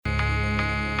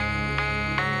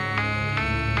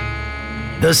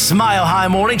The Smile High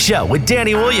Morning Show with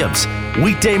Danny Williams.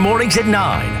 Weekday mornings at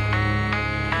 9.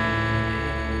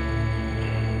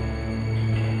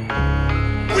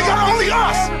 We got only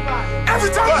us. Every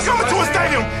time we come into a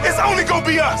stadium, it's only gonna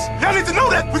be us. Y'all need to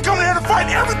know that. We come here to fight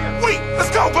every week.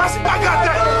 Let's go, boss. I got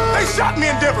that. They shot me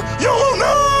in Denver. You will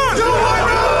not. You will not.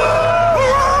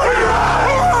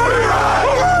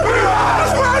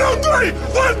 Let's ride on 3.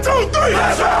 1, 2, 3.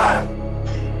 Let's ride.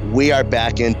 We are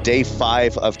back in day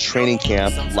 5 of training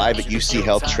camp, live at UC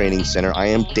Health Training Center. I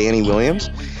am Danny Williams.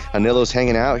 Anilo's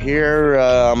hanging out here.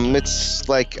 It's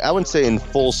like, I wouldn't say in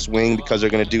full swing because they're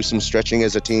going to do some stretching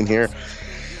as a team here.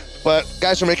 But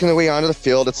guys are making their way onto the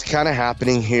field. It's kind of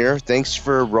happening here. Thanks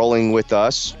for rolling with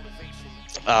us.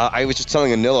 I was just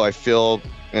telling Anilo, I feel,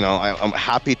 I'm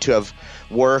happy to have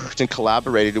worked and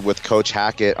collaborated with Coach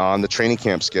Hackett on the training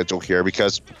camp schedule here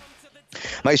because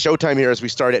my showtime here is we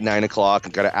start at 9 o'clock.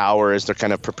 I've got an hour as they're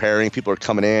kind of preparing. People are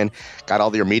coming in. Got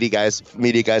all your media guys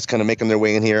kind of making their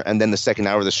way in here. And then the second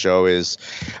hour of the show is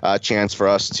a chance for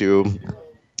us to,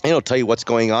 tell you what's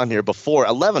going on here. Before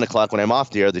 11 o'clock when I'm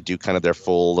off the air, they do kind of their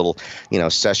full little,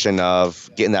 session of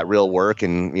getting that real work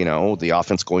and, the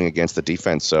offense going against the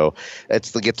defense. So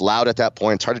it gets loud at that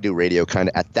point. It's hard to do radio kind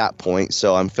of at that point.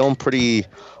 So I'm feeling pretty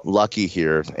lucky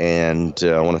here. And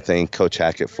I want to thank Coach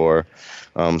Hackett for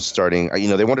starting.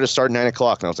 They wanted to start at 9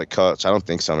 o'clock, and I was like, Coach, I don't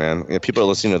think so, man. People are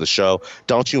listening to the show.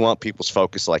 Don't you want people's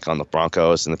focus like on the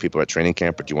Broncos and the people at training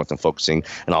camp, or do you want them focusing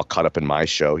and all caught up in my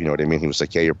show? You know what I mean? He was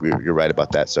like, yeah, you're right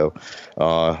about that. So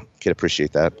can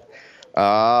appreciate that.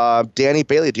 Danny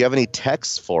Bailey, do you have any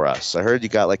texts for us? I heard you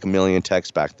got like 1 million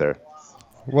texts back there.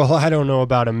 Well, I don't know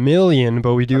about 1 million,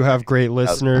 but we do have great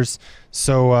listeners.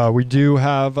 So we do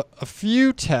have a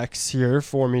few texts here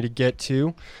for me to get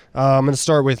to. I'm going to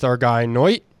start with our guy,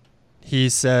 Noit. He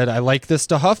said, I like this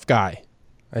to Huff guy.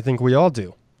 I think we all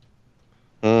do.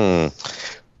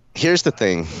 Here's the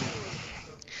thing.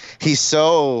 He's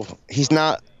not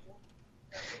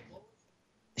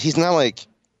like,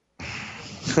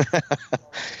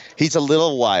 he's a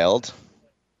little wild.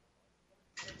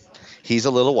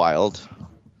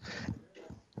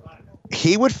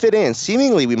 He would fit in.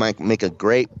 Seemingly, we might make a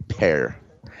great pair.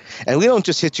 And we don't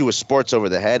just hit you with sports over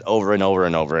the head over and over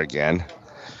and over again.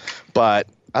 But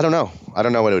I don't know. I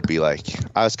don't know what it would be like.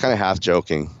 I was kind of half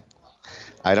joking.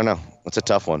 I don't know. It's a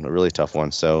tough one, a really tough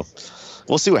one. So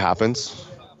we'll see what happens.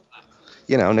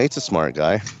 Nate's a smart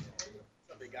guy.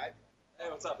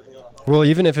 Well,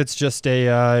 even if it's just a,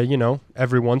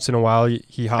 every once in a while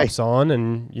he hops on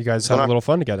and you guys have a little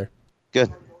fun together.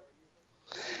 Good.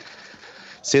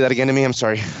 Say that again to me. I'm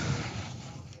sorry.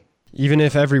 Even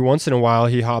if every once in a while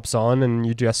he hops on and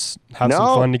you just have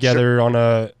some fun together on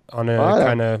a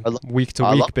kind of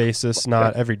week-to-week basis,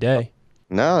 not every day.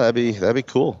 No, that'd be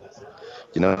cool.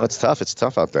 It's tough. It's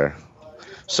tough out there.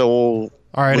 So,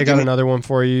 all right, I got another one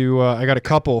for you. I got a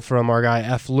couple from our guy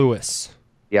F. Lewis.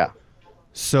 Yeah.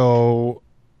 So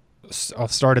I'll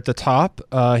start at the top.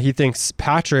 He thinks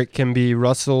Patrick can be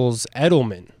Russell's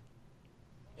Edelman,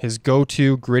 his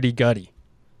go-to gritty-gutty.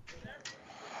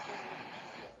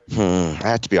 I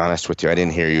have to be honest with you. I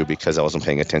didn't hear you because I wasn't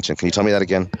paying attention. Can you tell me that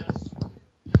again?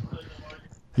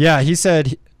 Yeah, he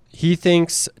said he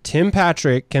thinks Tim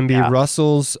Patrick can be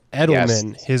Russell's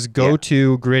Edelman, his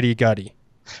go-to gritty-gutty.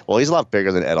 Well, he's a lot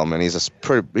bigger than Edelman. He's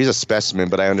a specimen,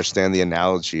 but I understand the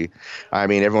analogy. I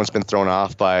mean, everyone's been thrown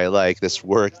off by like this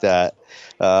work that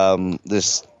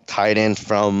this tight end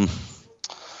from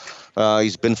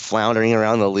he's been floundering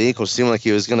around the league. It seemed like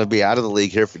he was going to be out of the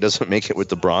league here if he doesn't make it with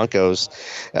the Broncos.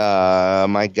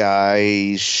 My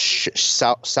guy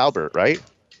Saubert, right? Did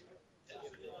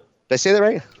I say that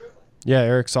right? Yeah,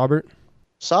 Eric Saubert.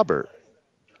 Saubert.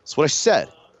 That's what I said.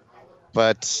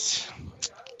 But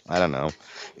I don't know.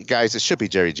 Guys, it should be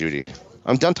Jerry Jeudy.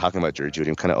 I'm done talking about Jerry Jeudy.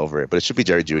 I'm kind of over it, but it should be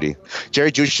Jerry Jeudy.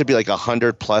 Jerry Jeudy should be like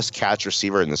 100-plus catch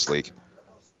receiver in this league.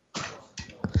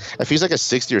 If he's like a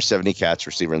 60 or 70 catch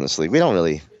receiver in this league, we don't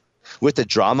really, with the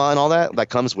drama and all that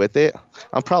comes with it,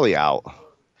 I'm probably out.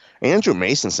 Andrew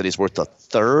Mason said he's worth a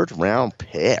 3rd-round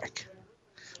pick.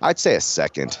 I'd say a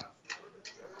 2nd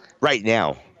right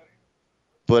now.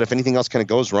 But if anything else kind of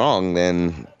goes wrong,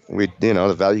 then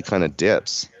the value kind of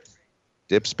dips.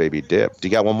 Dips, baby, dip. Do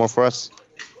you got one more for us?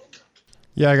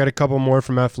 Yeah, I got a couple more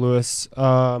from F. Lewis.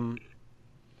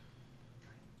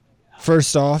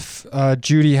 First off,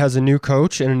 Jeudy has a new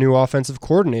coach and a new offensive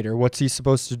coordinator. What's he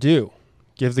supposed to do?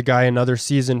 Give the guy another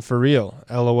season for real,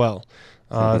 LOL.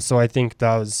 So I think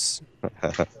that was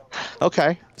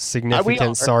okay.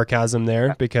 Significant sarcasm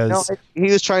there because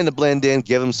he was trying to blend in,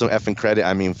 give him some effing credit.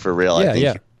 I mean, for real, I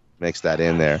think he makes that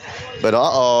in there. But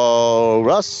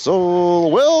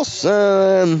Russell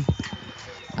Wilson.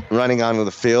 running onto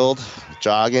the field,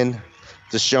 jogging,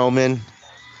 the showman.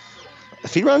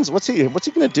 If he runs, what's he going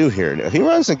to do here? If he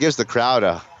runs and gives the crowd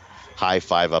a high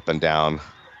five up and down,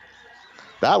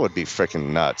 that would be freaking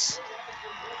nuts.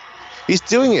 He's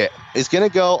doing it. He's going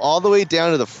to go all the way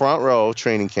down to the front row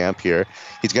training camp here.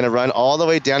 He's going to run all the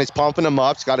way down. He's pumping them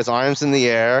up. He's got his arms in the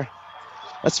air.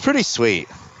 That's pretty sweet.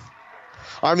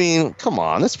 I mean, come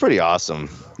on. That's pretty awesome.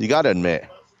 You got to admit.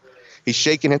 He's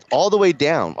shaking it all the way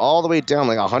down,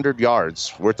 like 100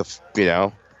 yards worth of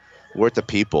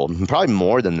people, probably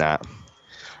more than that.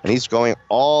 And he's going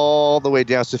all the way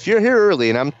down. So if you're here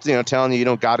early, and I'm telling you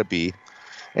don't got to be,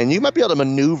 and you might be able to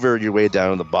maneuver your way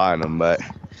down to the bottom, but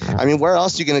I mean, where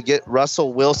else are you going to get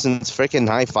Russell Wilson's freaking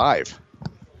high five?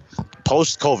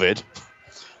 Post-COVID.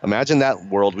 Imagine that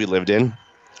world we lived in.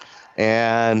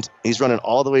 And he's running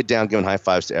all the way down, giving high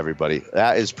fives to everybody.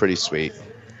 That is pretty sweet.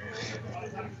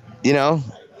 All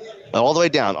the way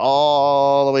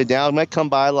down. Might come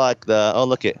by like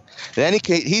look it. Then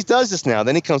he does this now.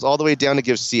 Then he comes all the way down to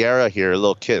give Sierra here a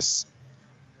little kiss.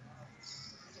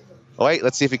 Oh, wait,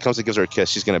 let's see if he comes and gives her a kiss.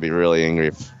 She's going to be really angry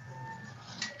if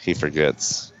he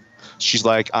forgets. She's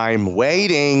like, I'm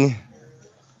waiting.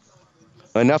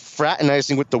 Enough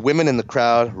fraternizing with the women in the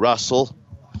crowd, Russell.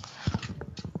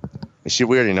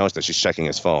 We already knows that she's checking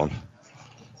his phone.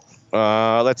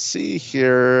 Let's see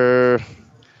here.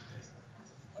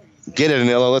 Get it,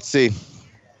 Anilla. Let's see.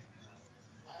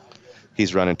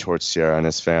 He's running towards Sierra and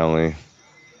his family.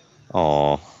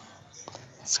 Aw.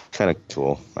 It's kind of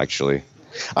cool, actually.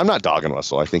 I'm not dogging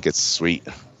Russell. I think it's sweet.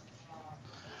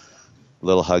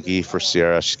 Little huggy for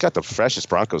Sierra. She's got the freshest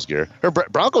Broncos gear. Her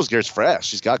Broncos gear is fresh.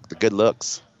 She's got the good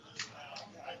looks.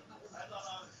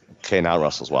 Okay, now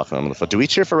Russell's walking on the foot. Do we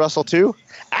cheer for Russell too?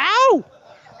 Ow!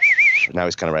 Now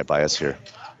he's kind of right by us here.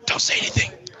 Don't say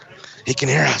anything. He can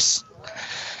hear us.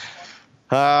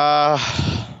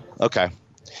 Okay.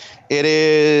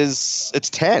 It's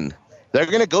 10. They're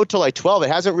going to go till like 12. It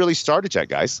hasn't really started yet,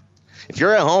 guys. If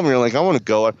you're at home and you're like, I want to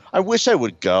go. I wish I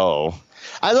would go.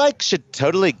 Should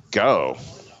totally go.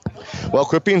 Well,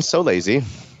 quit being so lazy.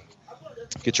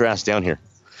 Get your ass down here.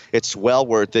 It's well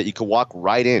worth it. You could walk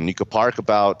right in. You could park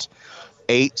about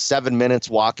 7 minutes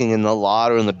walking in the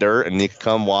lot or in the dirt, and you could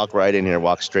come walk right in here,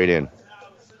 walk straight in.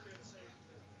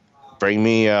 Bring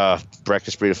me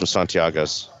breakfast burrito from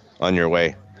Santiago's on your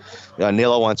way.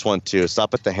 Nilo wants one too.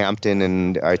 Stop at the Hampton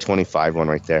and I-25 one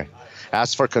right there.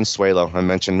 Ask for Consuelo and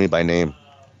mention me by name.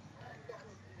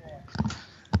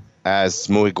 As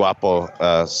muy guapo,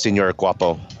 señor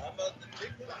guapo.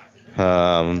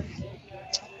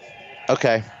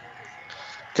 Okay.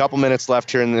 Couple minutes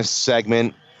left here in this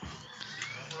segment.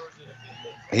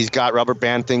 He's got rubber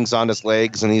band things on his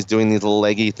legs, and he's doing these little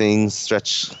leggy things,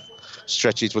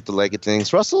 stretchies with the legged things.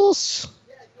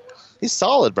 He's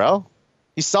solid, bro.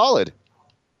 He's solid.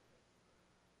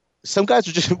 Some guys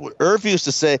are just, Irv used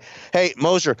to say, hey,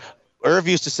 Mosier, Irv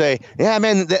used to say, yeah,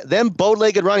 man, them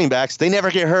bow-legged running backs, they never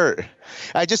get hurt.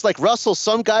 I just like Russell,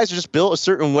 some guys are just built a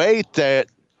certain way that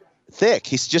thick.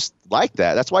 He's just like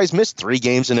that. That's why he's missed 3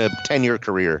 games in a 10-year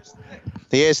career.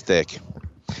 He is thick.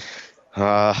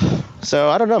 So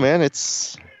I don't know, man.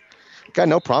 It's got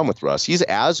no problem with Russ. He's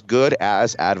as good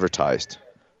as advertised.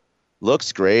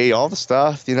 Looks great, all the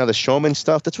stuff, the showman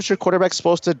stuff. That's what your quarterback's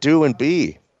supposed to do and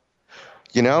be.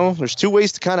 There's 2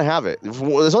 ways to kind of have it.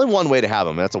 There's only one way to have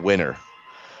him, and that's a winner.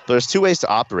 There's 2 ways to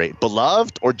operate,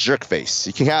 beloved or jerk face.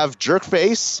 You can have jerk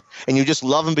face, and you just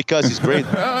love him because he's great.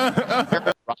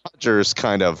 Rodgers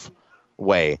kind of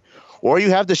way. Or you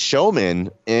have the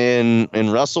showman in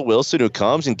Russell Wilson who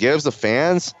comes and gives the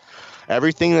fans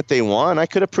everything that they want. I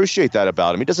could appreciate that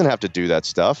about him. He doesn't have to do that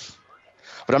stuff.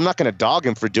 But I'm not going to dog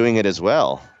him for doing it as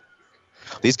well.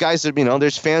 These guys are,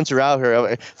 there's fans are out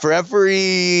here. For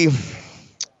every,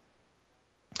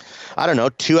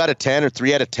 2 out of 10 or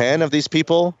 3 out of 10 of these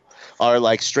people are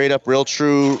like straight up real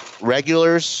true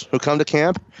regulars who come to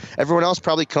camp. Everyone else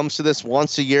probably comes to this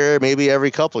once a year, maybe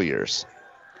every couple years.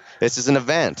 This is an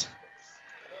event.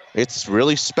 It's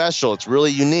really special. It's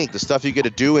really unique, the stuff you get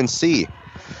to do and see.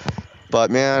 But,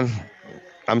 man,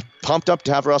 I'm pumped up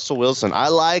to have Russell Wilson. I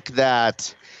like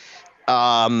that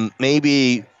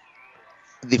maybe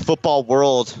the football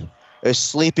world is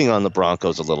sleeping on the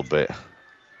Broncos a little bit.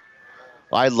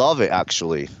 I love it,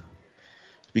 actually,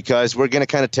 because we're going to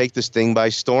kind of take this thing by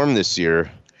storm this year.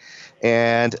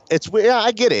 And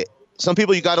I get it. Some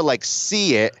people, you got to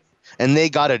see it, and they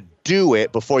got to do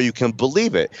it before you can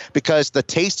believe it, because the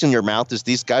taste in your mouth is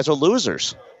these guys are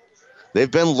losers. They've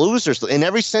been losers in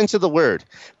every sense of the word.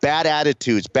 Bad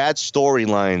attitudes, bad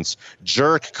storylines,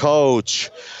 jerk coach.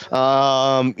 Getting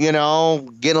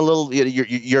a little.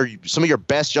 Some of your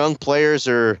best young players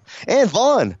and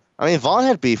Vaughn. I mean, Vaughn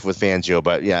had beef with Fangio,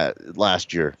 but yeah,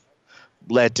 last year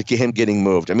led to him getting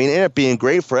moved. I mean, it ended up being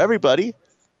great for everybody.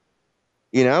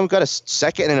 We've got a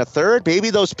second and a third. Maybe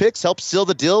those picks help seal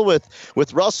the deal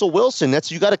with Russell Wilson.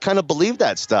 You got to kind of believe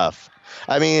that stuff.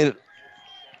 I mean,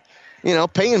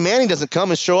 Peyton Manning doesn't come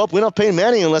and show up. We don't have Peyton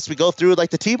Manning unless we go through like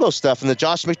the Tebow stuff and the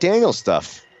Josh McDaniels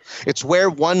stuff. It's where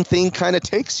one thing kind of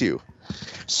takes you.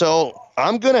 So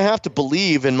I'm going to have to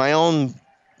believe in my own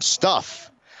stuff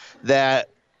that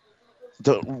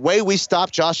the way we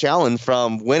stop Josh Allen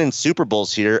from winning Super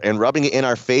Bowls here and rubbing it in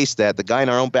our face that the guy in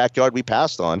our own backyard we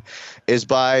passed on is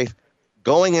by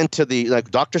going into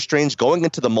Doctor Strange, going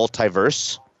into the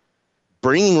multiverse,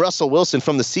 bringing Russell Wilson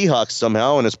from the Seahawks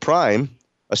somehow in his prime.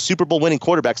 A Super Bowl winning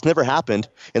quarterback's never happened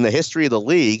in the history of the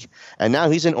league. And now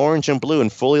he's in orange and blue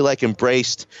and fully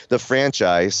embraced the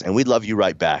franchise. And we love you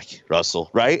right back, Russell,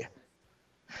 right?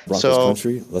 Broncos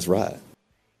country, let's ride.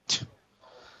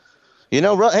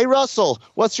 Hey, Russell,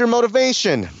 what's your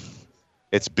motivation?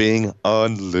 It's being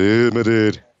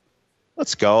unlimited.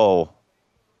 Let's go.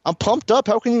 I'm pumped up.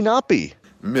 How can you not be?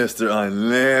 Mr.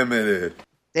 Unlimited.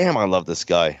 Damn, I love this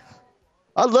guy.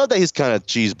 I love that he's kind of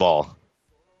cheeseball.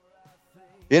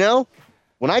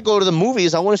 When I go to the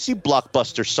movies, I want to see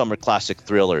blockbuster summer classic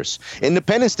thrillers.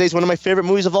 Independence Day is one of my favorite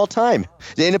movies of all time.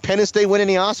 Did Independence Day win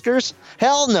any Oscars?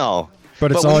 Hell no.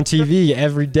 But it's on TV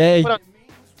every day.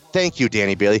 Thank you,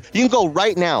 Danny Bailey. You can go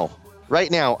right now,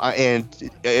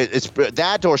 and it's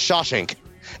that or Shawshank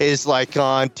is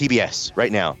on TBS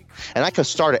right now. And I could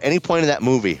start at any point in that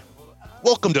movie.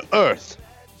 Welcome to Earth.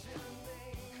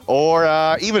 Or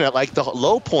even at the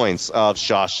low points of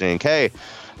Shawshank. Hey,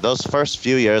 those first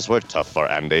few years were tough for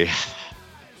Andy.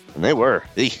 And they were.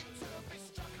 Eek.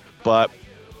 But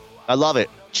I love it.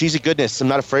 Cheesy goodness. I'm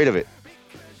not afraid of it.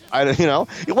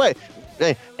 Wait.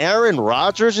 Hey, Aaron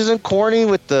Rodgers isn't corny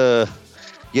with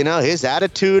his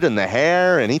attitude and the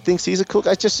hair, and he thinks he's a cool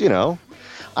guy. Just,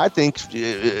 I think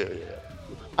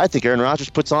Aaron Rodgers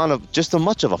puts on just as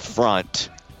much of a front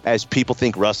as people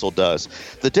think Russell does.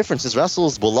 The difference is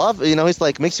Russell's beloved.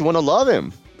 He's makes you want to love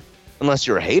him, unless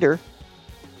you're a hater.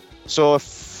 So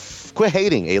quit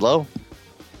hating, Alo.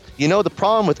 The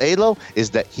problem with Alo is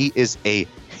that he is a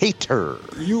hater.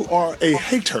 You are a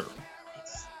hater.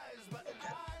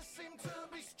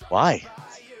 Why?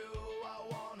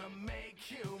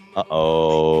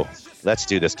 Uh-oh. Let's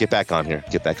do this. Get back on here.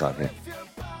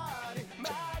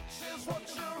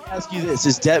 Ask you this: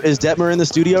 Is Detmer in the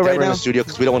studio right now? Detmer in the studio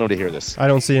because we don't want him to hear this. I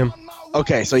don't see him.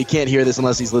 Okay, so he can't hear this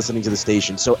unless he's listening to the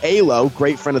station. So Alo,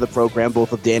 great friend of the program,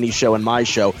 both of Danny's show and my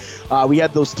show. We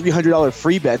had those $300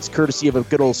 free bets, courtesy of a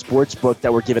good old sports book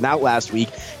that were given out last week.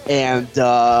 And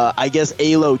I guess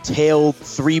Alo tailed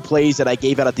 3 plays that I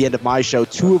gave out at the end of my show,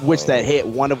 2 of which that hit,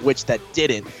 1 of which that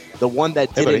didn't. The one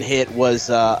that didn't hit was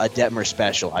a Detmer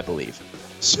special, I believe.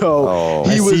 So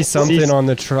I see something on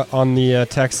the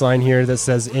text line here that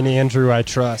says, "In Andrew I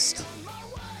trust."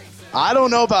 I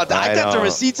don't know about that. I got the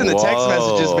receipts in the text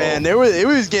messages, man. It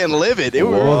was getting livid.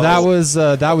 Well,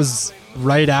 that was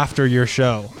right after your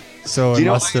show, so it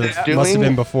must have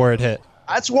been before it hit.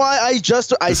 That's why I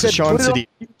said put it on the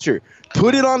future.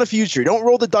 Put it on the future. Don't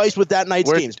roll the dice with that night's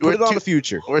games. Put it on the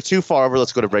future. We're too far over.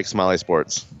 Let's go to break. Smiley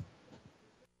Sports.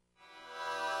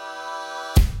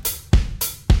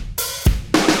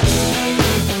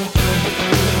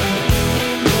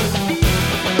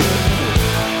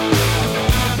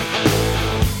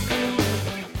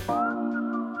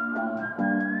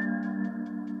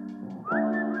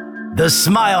 The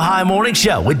Smile High Morning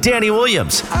Show with Danny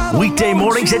Williams. Weekday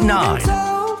mornings at 9.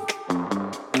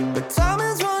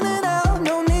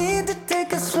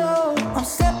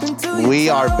 We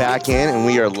are back in, and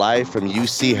we are live from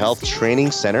UC Health Training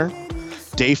Center.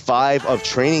 Day 5 of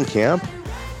training camp.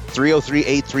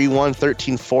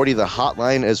 303-831-1340, the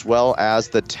hotline, as well as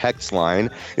the text line.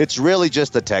 It's really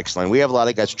just the text line. We have a lot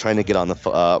of guys trying to get on the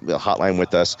hotline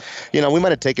with us. We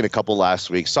might have taken a couple last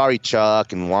week. Sorry,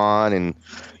 Chuck and Juan and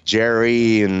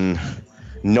Jerry and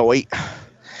Noit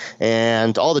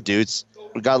and all the dudes.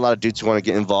 We got a lot of dudes who want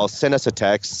to get involved. Send us a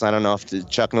text. I don't know if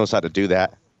Chuck knows how to do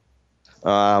that.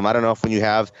 I don't know if when you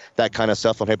have that kind of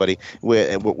cell phone, hey buddy,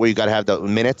 where you got to have the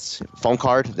minutes phone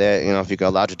card that, if you're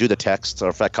allowed to do the text, or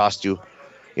if that costs you,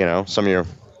 some of your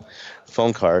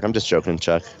phone card. I'm just joking,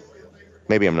 Chuck.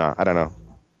 Maybe I'm not. I don't know.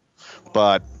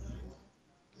 But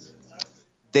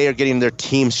they are getting their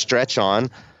team stretch on.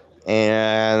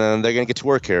 and they're going to get to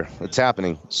work here. It's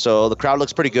happening. So the crowd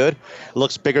looks pretty good. It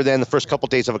looks bigger than the first couple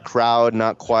days of a crowd,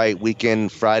 not quite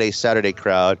weekend, Friday, Saturday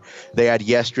crowd. They had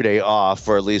yesterday off,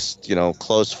 or at least,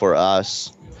 close for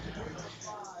us.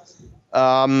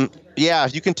 Yeah,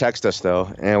 you can text us,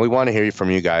 though, and we want to hear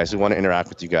from you guys. We want to interact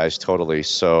with you guys totally,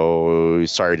 so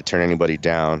sorry to turn anybody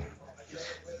down.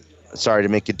 Sorry to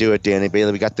make you do it, Danny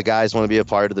Bailey. We got the guys want to be a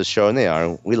part of the show, and they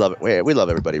are. We love it. We love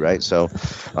everybody, right? So,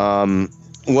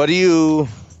 what are you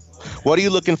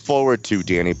looking forward to,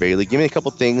 Danny Bailey? Give me a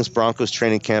couple things Broncos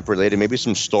training camp related. Maybe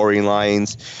some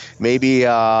storylines. Maybe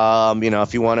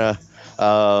if you want to,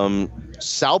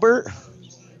 Saubert.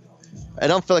 I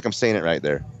don't feel like I'm saying it right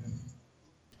there.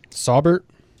 Saubert,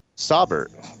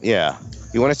 yeah.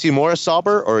 You want to see more of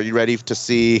Saubert, or are you ready to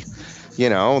see?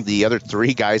 The other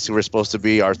three guys who were supposed to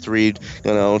be our three,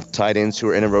 tight ends who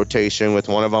are in a rotation with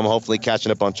one of them hopefully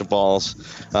catching a bunch of balls,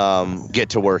 get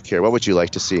to work here. What would you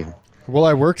like to see? Well,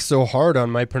 I worked so hard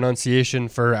on my pronunciation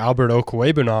for Albert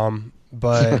Okwuegbunam,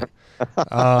 but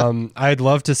I'd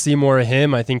love to see more of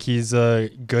him. I think he's a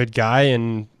good guy,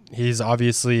 and he's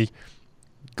obviously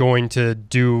going to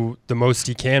do the most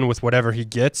he can with whatever he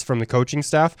gets from the coaching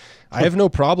staff. I have no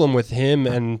problem with him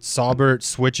and Saubert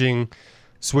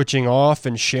switching off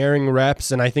and sharing reps,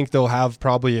 and I think they'll have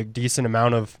probably a decent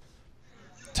amount of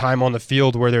time on the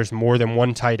field where there's more than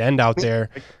one tight end out there.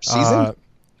 Season?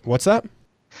 What's that?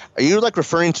 Are you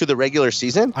referring to the regular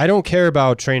season? I don't care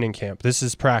about training camp. This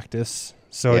is practice,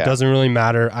 so It doesn't really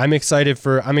matter. I'm excited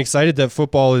that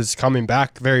football is coming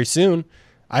back very soon.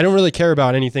 I don't really care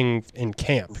about anything in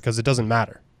camp because it doesn't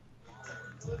matter.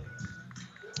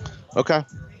 Okay.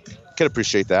 Can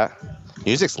appreciate that.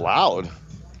 Music's loud.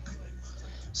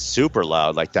 Super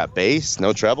loud, like that bass,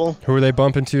 no treble. Who are they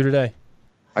bumping to today?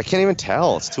 I can't even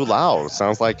tell. It's too loud. It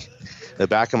sounds like the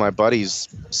back of my buddy's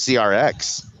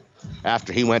CRX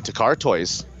after he went to Car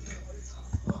Toys.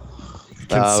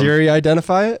 Can Siri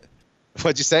identify it?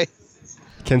 What'd you say?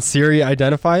 Can Siri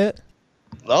identify it?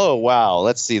 Oh, wow.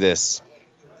 Let's see this.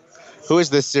 Who is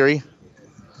this, Siri?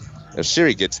 If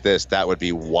Siri gets this, that would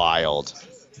be wild.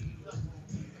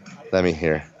 Let me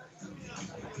hear.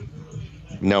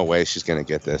 No way she's going to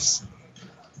get this.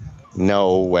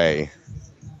 No way.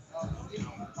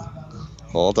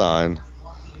 Hold on.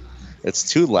 It's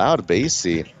too loud,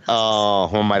 bassy. Oh,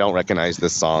 I don't recognize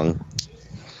this song.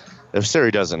 If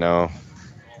Siri doesn't know,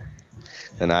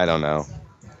 then I don't know.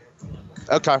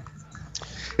 Okay.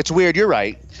 It's weird. You're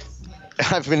right.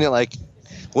 I've been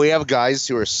we have guys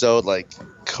who are so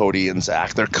Cody and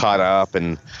Zach, they're caught up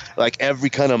and every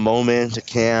kind of moment at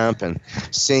camp and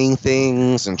seeing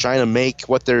things and trying to make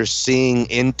what they're seeing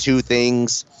into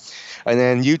things. And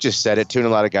then you just said it too, and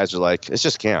a lot of guys are like, it's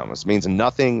just camp. It means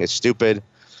nothing. It's stupid.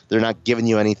 They're not giving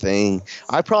you anything.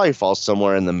 I probably fall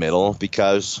somewhere in the middle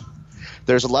because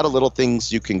there's a lot of little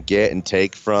things you can get and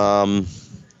take from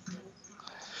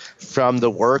the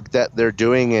work that they're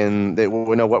doing and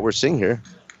what we're seeing here.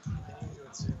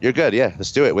 You're good, yeah.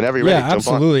 Let's do it. Whenever you're ready, jump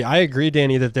absolutely. On. I agree,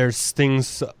 Danny, that there's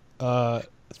things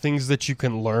that you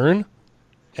can learn,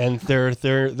 and there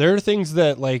are things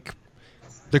that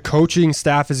the coaching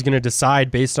staff is going to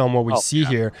decide based on what we see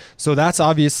here. So that's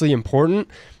obviously important,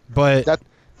 but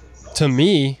to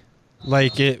me,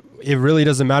 it really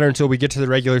doesn't matter until we get to the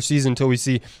regular season, until we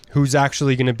see who's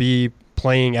actually going to be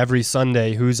playing every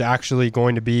Sunday, who's actually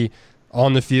going to be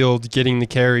on the field getting the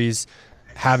carries,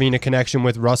 having a connection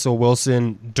with Russell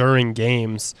Wilson during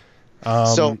games.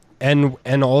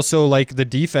 And also the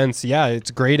defense,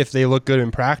 it's great if they look good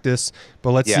in practice,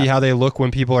 but let's see how they look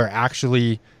when people are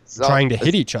actually trying to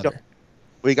hit each other.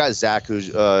 We got Zach who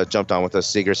jumped on with us.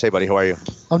 Segars, hey buddy, how are you?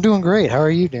 I'm doing great. How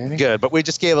are you, Danny? Good, but we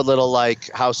just gave a little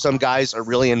how some guys are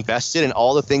really invested in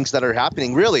all the things that are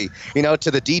happening, really,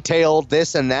 to the detailed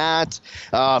this and that,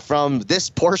 from this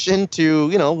portion to,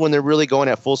 when they're really going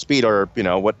at full speed or,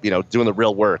 doing the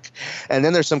real work. And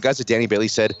then there's some guys that Danny Bailey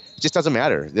said, it just doesn't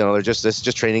matter. This is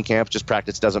just training camp, just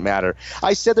practice, doesn't matter.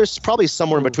 I said there's probably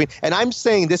somewhere in between, and I'm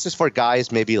saying this is for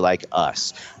guys maybe like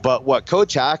us. But what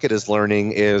Coach Hackett is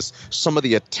learning is some of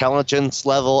the intelligence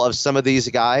level of some of these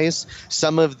guys,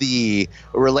 some of the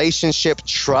relationship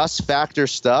trust factor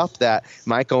stuff that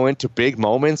might go into big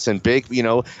moments and big,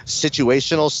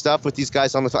 situational stuff with these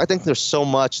guys on the field. I think there's so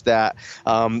much that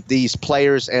these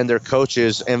players and their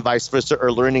coaches and vice versa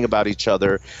are learning about each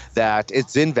other that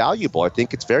it's invaluable. I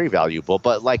think it's very valuable.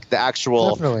 But the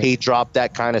actual, he dropped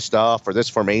that kind of stuff or this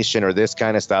formation or this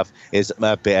kind of stuff is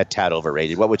a tad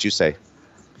overrated. What would you say?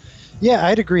 Yeah,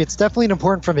 I'd agree. It's definitely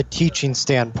important from a teaching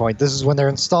standpoint. This is when they're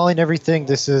installing everything.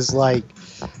 This is like,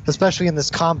 especially in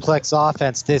this complex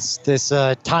offense, this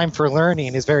time for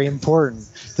learning is very important.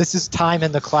 This is time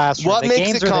in the classroom. What the makes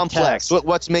games it are the complex? test.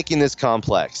 What's making this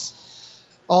complex?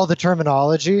 All the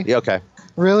terminology, Yeah, okay.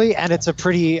 really, and it's a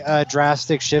pretty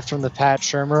drastic shift from the Pat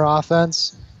Shurmur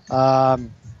offense.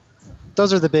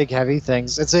 Those are the big heavy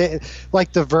things. It's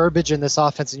like the verbiage in this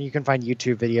offense, and you can find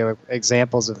YouTube video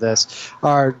examples of this,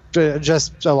 are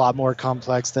just a lot more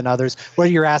complex than others.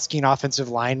 What you're asking offensive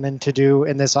linemen to do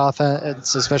in this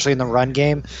offense, especially in the run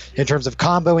game, in terms of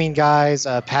comboing guys,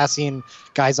 passing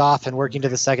guys off and working to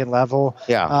the second level,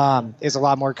 is a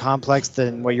lot more complex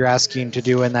than what you're asking to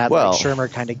do in that like Shurmur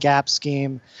kind of gap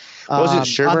scheme. Wasn't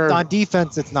Shurmur on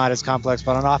defense? It's not as complex,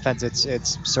 but on offense,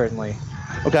 it's certainly.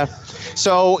 Okay.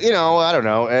 So, I don't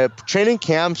know. Training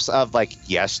camps of like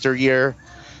yesteryear,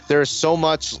 there's so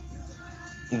much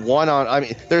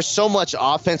there's so much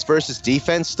offense versus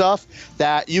defense stuff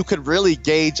that you could really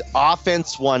gauge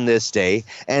offense won this day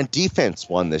and defense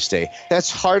won this day.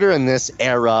 That's harder in this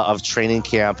era of training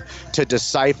camp to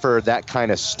decipher that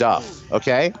kind of stuff.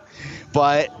 Okay.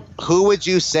 But who would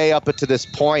you say up to this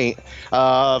point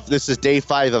of this is day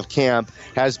 5 of camp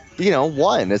has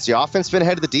won? Has the offense been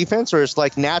ahead of the defense, or it's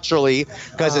like naturally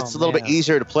because it's a little bit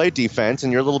easier to play defense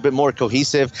and you're a little bit more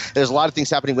cohesive? There's a lot of things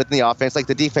happening within the offense. Like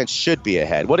the defense should be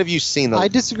ahead. What have you seen? I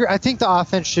disagree. I think the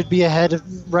offense should be ahead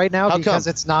right now because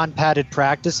it's non-padded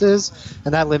practices,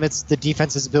 and that limits the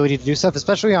defense's ability to do stuff,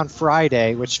 especially on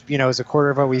Friday, which is a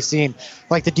quarter of what we've seen.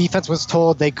 Like the defense was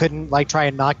told they couldn't try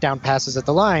and knock down passes at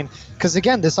the line because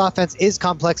again, this offense is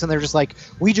complex, and they're just like,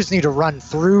 we just need to run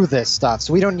through this stuff,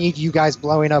 so we don't need you guys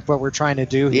blowing up what we're trying to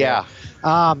do here.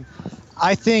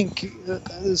 I think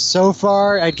so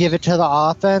far I'd give it to the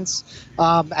offense.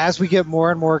 As we get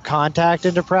more and more contact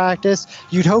into practice,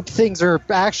 you'd hope things are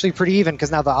actually pretty even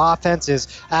because now the offense is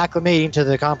acclimating to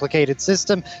the complicated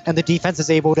system and the defense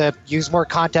is able to use more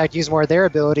contact, use more of their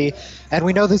ability. And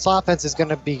we know this offense is going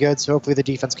to be good, so hopefully the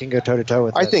defense can go toe-to-toe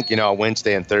with it. I think,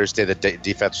 Wednesday and Thursday, the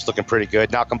defense was looking pretty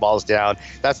good, knocking balls down.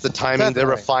 That's the timing, the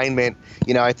refinement.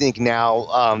 I think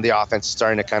now the offense is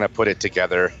starting to kind of put it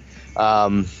together.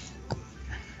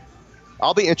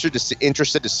 I'll be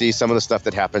interested to see some of the stuff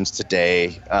that happens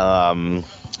today.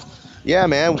 Yeah,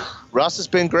 man, Russ has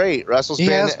been great. Has he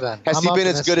been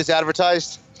as good as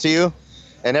advertised to you?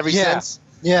 And ever since?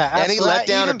 Yeah, any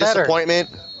letdown or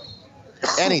disappointment?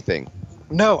 Anything?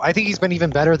 No, I think he's been even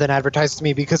better than advertised to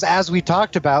me because as we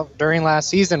talked about during last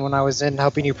season when I was in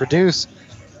helping you produce,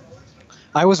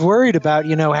 I was worried about,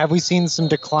 have we seen some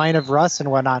decline of Russ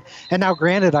and whatnot? And now,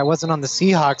 granted, I wasn't on the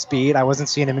Seahawks beat. I wasn't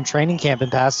seeing him in training camp in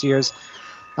past years.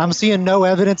 I'm seeing no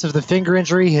evidence of the finger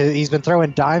injury. He's been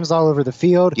throwing dimes all over the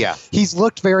field. Yeah. He's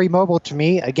looked very mobile to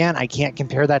me. Again, I can't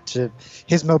compare that to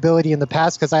his mobility in the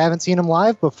past because I haven't seen him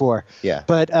live before. Yeah.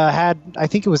 But I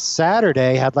think it was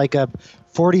Saturday, had like a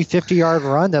 40, 50-yard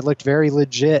run that looked very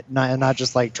legit, not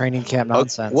just like training camp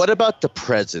nonsense. What about the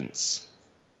presence?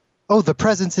 Oh, the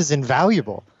presence is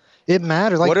invaluable. It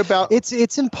matters. Like, what about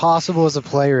it's impossible as a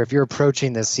player if you're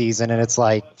approaching this season and it's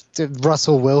like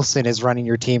Russell Wilson is running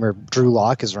your team or Drew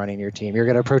Lock is running your team. You're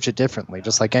going to approach it differently,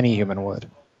 just like any human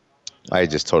would. I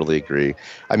just totally agree.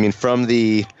 I mean, from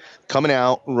the coming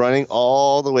out, running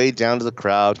all the way down to the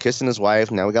crowd, kissing his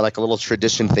wife. Now we got like a little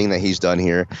tradition thing that he's done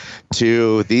here.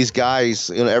 To these guys,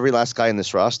 every last guy in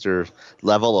this roster,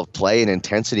 level of play and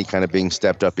intensity kind of being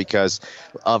stepped up because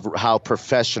of how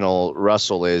professional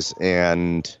Russell is.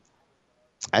 And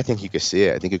I think you could see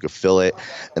it. I think you could feel it.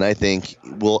 And I think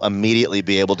we'll immediately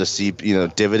be able to see,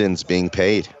 dividends being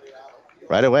paid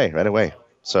right away.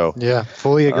 So yeah,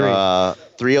 fully agree.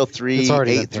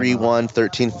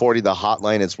 303-831-1340, the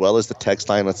hotline as well as the text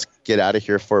line. Let's get out of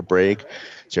here for a break.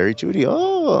 Jerry Judy.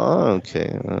 Oh,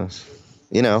 okay.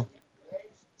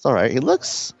 It's all right. He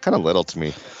looks kind of little to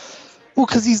me. Well,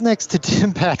 because he's next to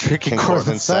Tim Patrick and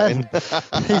Courtland Sutton.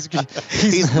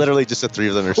 He's literally just the three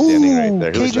of them are standing right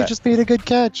there. KJ just made a good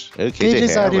catch.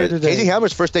 KJ's out here today. KJ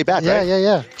Hamler's first day back, right?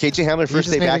 Yeah. KJ Hamler's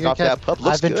first day back off that pup.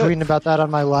 Looks I've been tweeting about that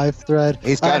on my live thread.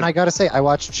 And I got to say, I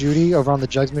watched Judy over on the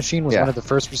Jugs machine, was one of the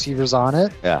first receivers on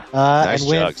it. Yeah. Nice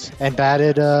Jugs. And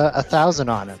batted 1,000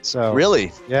 on it. So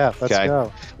really? Yeah, let's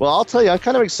go. Well, I'll tell you, I'm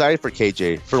kind of excited for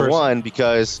KJ. For one,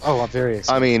 because I'm very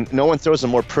excited. I mean, no one throws a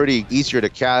more pretty, easier to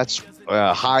catch,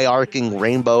 high arcing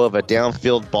rainbow of a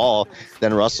downfield ball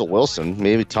than Russell Wilson,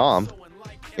 maybe Tom.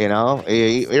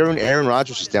 Aaron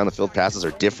Rodgers' down the field passes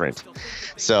are different.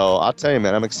 So I'll tell you,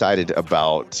 man, I'm excited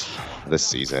about this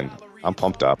season. I'm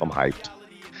pumped up. I'm hyped.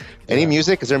 Any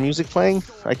music? Is there music playing?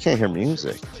 I can't hear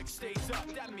music.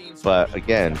 But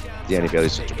again, Danny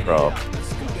Bailey's such a pro.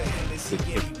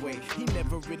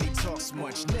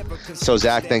 So,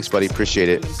 Zach, thanks, buddy. Appreciate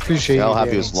it. Appreciate it. I'll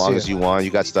have you as long as you want.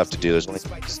 You got stuff to do.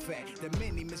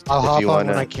 I'll hop on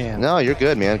when I can. No, you're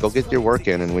good, man. Go get your work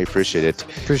in, and we appreciate it.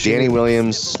 Danny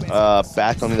Williams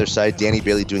back on the other side. Danny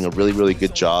Bailey doing a really, really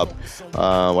good job.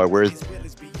 While we're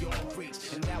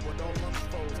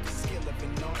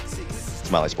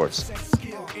Smiley Sports.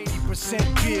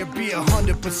 80% beer, be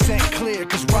 100% clear,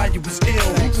 cause Ryu was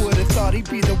ill. Who would've thought he'd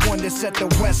be the one that set the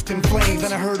West in flames?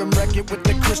 And I heard him wreck it with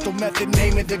the crystal method,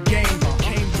 name of the game.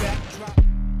 Came back.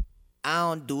 I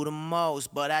don't do the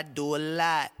most, but I do a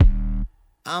lot.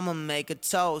 I'ma make a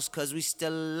toast, cause we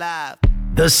still alive.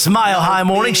 The Smile High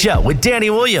Morning Show with Danny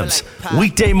Williams.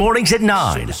 Weekday mornings at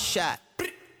 9.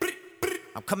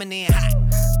 I'm coming in hot.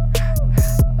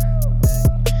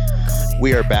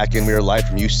 We are back and we are live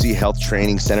from UC Health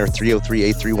Training Center,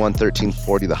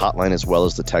 303-831-1340, the hotline as well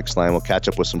as the text line. We'll catch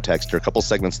up with some text here. A couple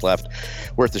segments left.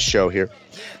 We're at the show here.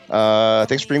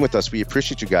 Thanks for being with us. We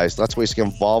appreciate you guys. Lots of ways to get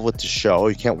involved with the show.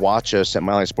 You can't watch us at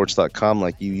milehighsports.com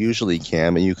like you usually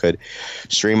can, but you could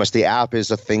stream us. The app is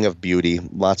a thing of beauty.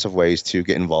 Lots of ways to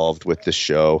get involved with the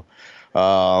show.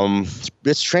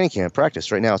 It's training camp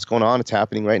practice right now. It's going on. It's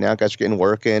happening right now. Guys are getting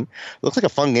work in. It looks like a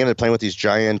fun game. They're playing with these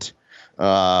giant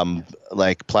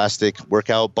like plastic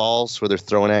workout balls where they're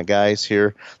throwing at guys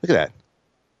here. Look at that.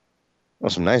 Oh,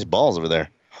 some nice balls over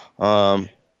there. Yeah.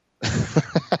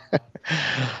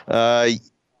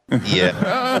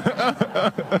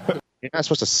 You're not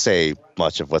supposed to say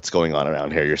much of what's going on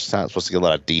around here. You're not supposed to get a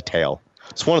lot of detail.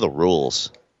 It's one of the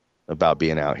rules about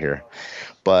being out here.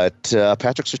 But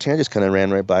Patrick Surtain just kind of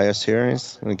ran right by us here.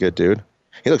 He's a good dude.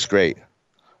 He looks great.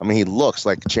 I mean, he looks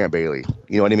like Champ Bailey.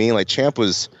 You know what I mean? Like Champ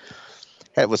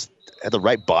had the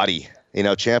right body. You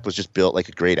know, Champ was just built like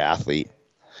a great athlete.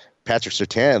 Patrick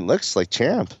Surtain looks like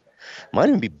Champ. Might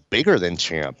even be bigger than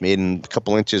Champ, made in a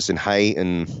couple inches in height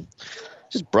and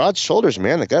just broad shoulders,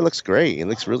 man. The guy looks great. He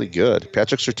looks really good.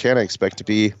 Patrick Surtain, I expect to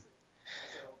be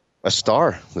a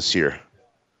star this year.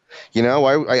 You know,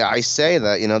 I say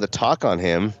that, you know, the talk on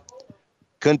him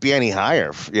couldn't be any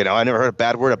higher. You know, I never heard a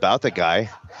bad word about the guy.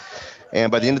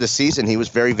 And by the end of the season, he was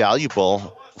very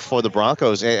valuable for the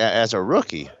Broncos as a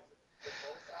rookie.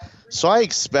 So I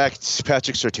expect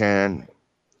Patrick Surtain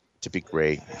to be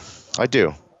great. I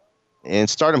do. And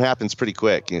stardom happens pretty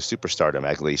quick. You know, superstardom,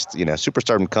 at least. You know,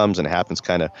 superstardom comes and it happens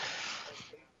kind of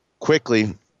quickly.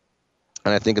 And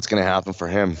I think it's going to happen for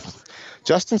him.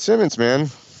 Justin Simmons, man.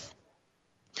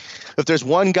 If there's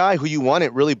one guy who you want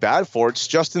it really bad for, it's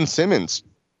Justin Simmons.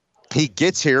 He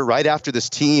gets here right after this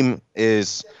team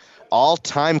is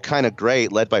all-time kind of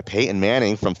great, led by Peyton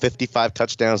Manning, from 55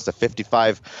 touchdowns to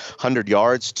 5,500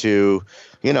 yards to,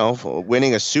 you know,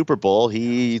 winning a Super Bowl.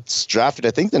 He's drafted,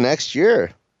 I think, the next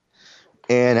year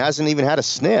and hasn't even had a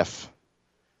sniff.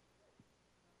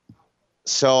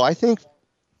 So I think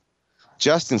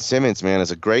Justin Simmons, man,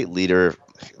 is a great leader.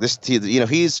 This, you know,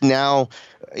 he's now,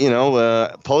 you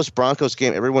know, post Broncos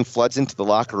game, everyone floods into the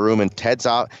locker room and heads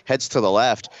to the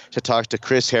left to talk to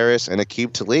Chris Harris and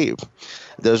Aqib Talib.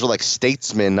 Those are like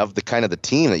statesmen of the kind of the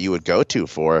team that you would go to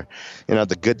for, you know,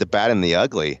 the good, the bad, and the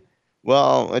ugly.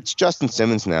 Well, it's Justin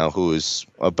Simmons now who's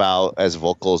about as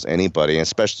vocal as anybody,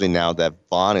 especially now that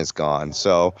Vaughn is gone.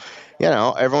 So, you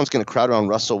know, everyone's going to crowd around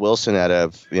Russell Wilson at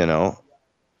a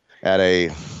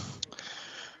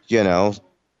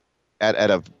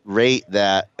rate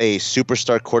that a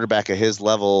superstar quarterback at his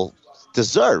level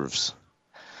deserves.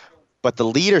 But the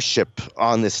leadership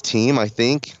on this team, I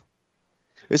think,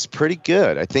 is pretty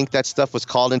good. I think that stuff was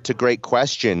called into great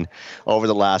question over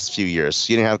the last few years.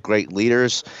 You didn't have great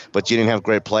leaders, but you didn't have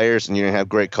great players, and you didn't have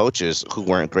great coaches who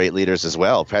weren't great leaders as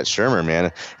well. Pat Shurmur,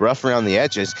 man, rough around the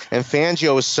edges. And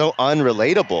Fangio is so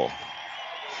unrelatable.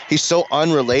 He's so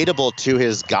unrelatable to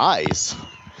his guys.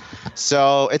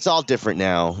 So it's all different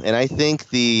now. And I think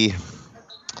the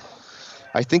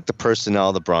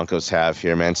personnel the Broncos have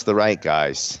here, man, it's the right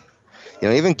guys. You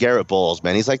know, even Garrett Bowles,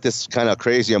 man, he's like this kind of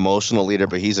crazy emotional leader,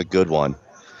 but he's a good one.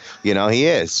 You know, he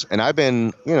is. And I've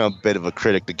been, you know, a bit of a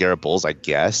critic to Garrett Bowles, I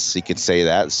guess. You could say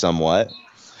that somewhat.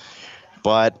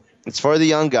 But it's for the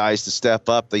young guys to step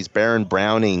up, these Baron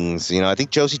Brownings. You know, I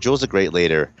think Josie Jewell's a great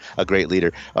leader.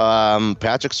 Patrick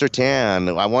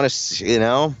Surtain, I want to, you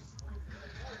know,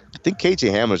 I think KJ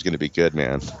Hamler's going to be good,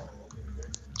 man.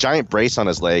 Giant brace on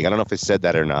his leg. I don't know if I said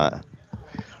that or not.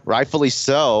 Rightfully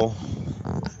so.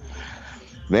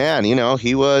 Man, you know,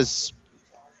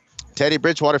 Teddy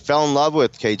Bridgewater fell in love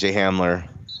with KJ Hamler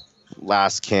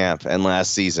last camp and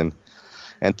last season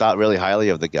and thought really highly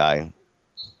of the guy.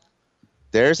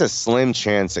 There's a slim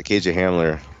chance that KJ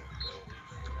Hamler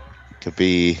could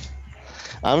be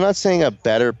I'm not saying a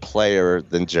better player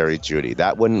than Jerry Jeudy.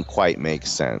 That wouldn't quite make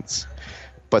sense.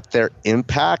 But their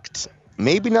impact,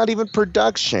 maybe not even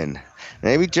production.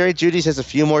 Maybe Jerry Jeudy has a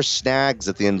few more snags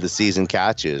at the end of the season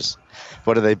catches.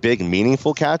 But are they big,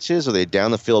 meaningful catches? Are they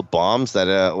down-the-field bombs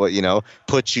that,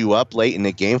 put you up late in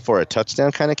the game for a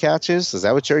touchdown kind of catches? Is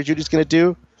that what Jerry Jeudy's going to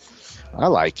do? I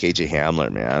like KJ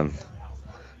Hamler, man.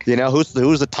 Who's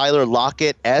the Tyler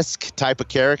Lockett-esque type of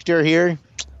character here?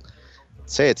 I'd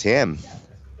say it's him.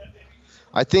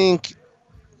 I think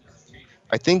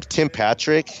Tim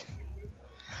Patrick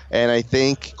and I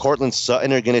think Cortland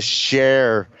Sutton are going to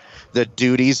share the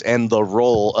duties and the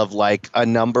role of like a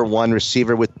number one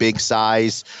receiver with big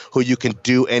size who you can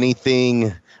do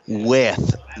anything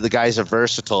with. The guys are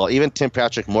versatile. Even Tim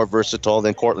Patrick more versatile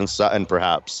than Cortland Sutton,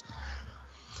 perhaps.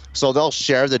 So they'll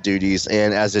share the duties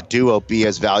and as a duo be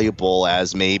as valuable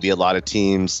as maybe a lot of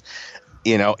teams,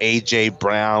 A.J.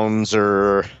 Browns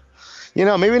or,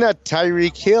 maybe not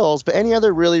Tyreek Hills, but any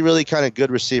other really, really kind of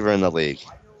good receiver in the league.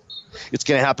 It's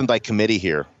going to happen by committee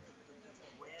here.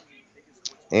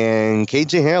 And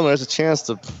KJ Hamler has a chance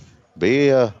to be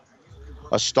a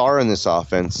star in this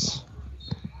offense.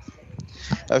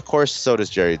 Of course, so does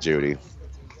Jerry Jeudy.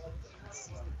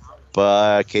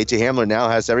 But KJ Hamler now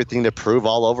has everything to prove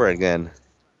all over again.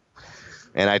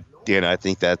 And I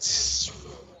think that's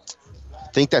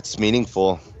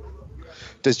meaningful.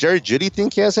 Does Jerry Jeudy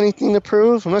think he has anything to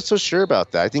prove? I'm not so sure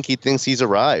about that. I think he thinks he's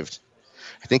arrived.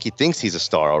 I think he thinks he's a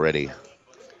star already.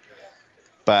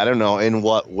 But I don't know in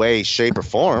what way, shape, or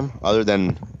form, other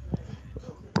than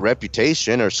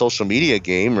reputation or social media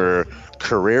game or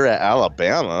career at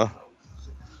Alabama.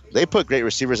 They put great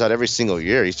receivers out every single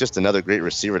year. He's just another great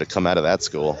receiver to come out of that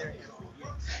school.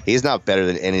 He's not better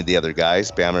than any of the other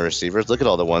guys, Bama receivers. Look at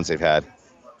all the ones they've had.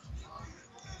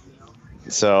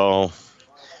 So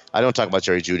I don't talk about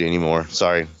Jerry Jeudy anymore.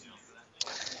 Sorry.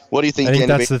 What do you think? I think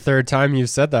that's the third time you've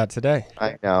said that today.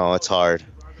 I know, it's hard.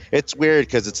 It's weird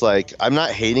because it's like I'm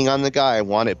not hating on the guy. I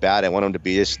want it bad. I want him to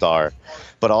be a star.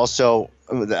 But also,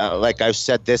 like I've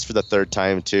said this for the third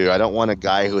time too, I don't want a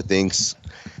guy who thinks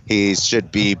he should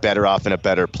be better off in a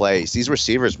better place. These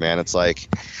receivers, man, it's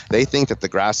like they think that the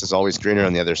grass is always greener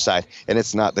on the other side, and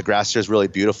it's not. The grass here is really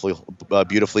beautifully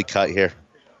cut here.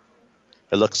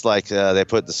 It looks like they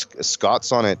put the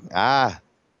Scots on it.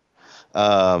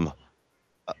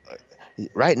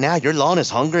 Right now, your lawn is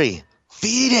hungry.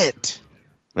 Feed it.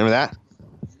 Remember that?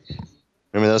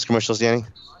 Remember those commercials, Danny?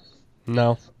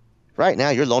 No. Right now,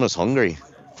 your lawn is hungry.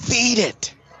 Feed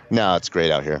it. No, it's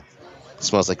great out here. It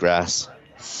smells like grass.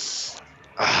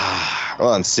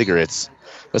 Oh, and cigarettes.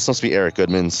 This must be Eric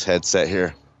Goodman's headset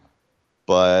here.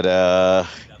 But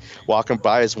walking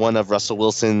by is one of Russell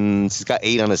Wilson's. He's got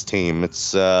 8 on his team.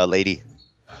 It's a lady.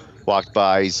 Walked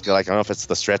by. He's got, like, I don't know if it's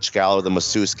the stretch gal or the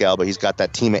masseuse gal, but he's got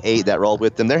that team of 8 that roll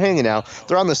with them. They're hanging out.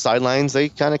 They're on the sidelines. They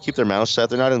kind of keep their mouths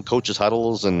shut. They're not in coaches'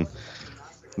 huddles and,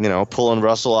 pulling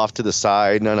Russell off to the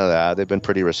side. None of that. They've been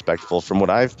pretty respectful from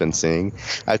what I've been seeing.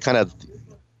 I kind of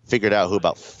figured out who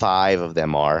about 5 of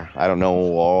them are. I don't know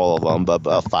all of them, but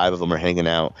about 5 of them are hanging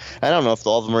out. I don't know if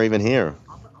all of them are even here.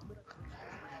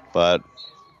 But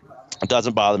it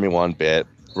doesn't bother me one bit.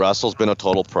 Russell's been a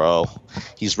total pro.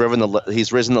 He's risen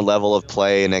the level of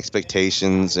play and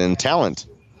expectations and talent.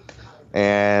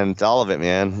 And all of it,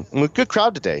 man. Good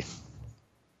crowd today.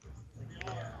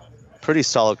 Pretty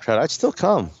solid crowd. I'd still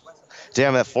come.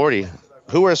 Damn, at 40.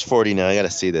 Who wears 40 now? I got to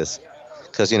see this.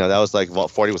 Because, that was like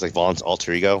 40 was like Vaughn's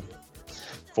alter ego.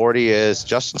 40 is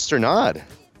Justin Sternad.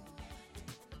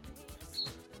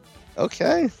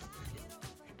 Okay.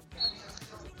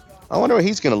 I wonder what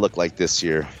he's going to look like this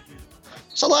year.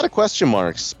 There's a lot of question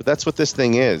marks, but that's what this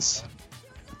thing is.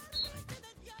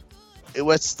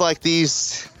 It's like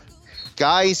these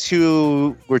guys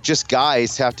who were just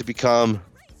guys have to become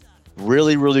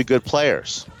really, really good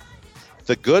players.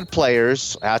 The good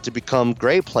players have to become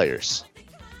great players.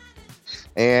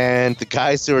 And the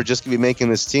guys who are just going to be making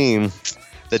this team,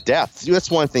 the depth. That's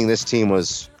one thing this team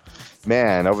was,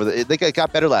 man, they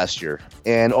got better last year.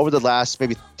 And over the last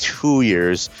maybe 2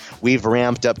 years, we've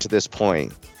ramped up to this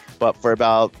point. But for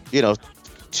about,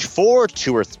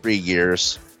 2 or 3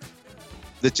 years,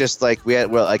 that just like we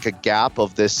had like a gap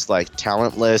of this like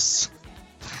talentless,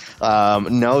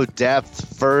 no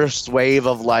depth first wave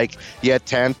of like you had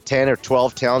 10 or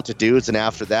 12 talented dudes, and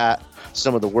after that,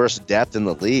 some of the worst depth in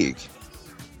the league.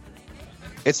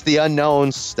 It's the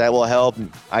unknowns that will help,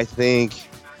 I think,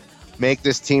 make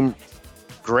this team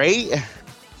great.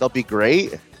 They'll be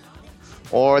great.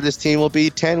 Or this team will be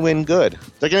 10-win good.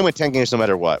 They're going to win 10 games no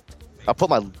matter what. I put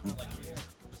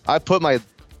my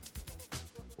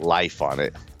life on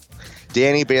it.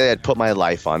 Danny Bailey, I'd put my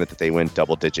life on it that they win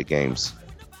double-digit games.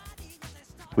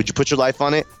 Would you put your life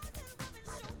on it?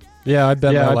 Yeah, I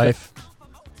bet my life.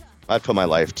 I'd put my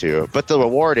life too. But the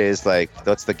reward is like,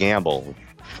 that's the gamble.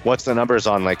 What's the numbers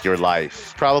on like your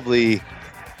life? Probably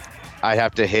I'd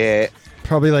have to hit.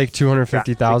 Probably like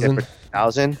 250,000.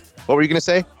 What were you going to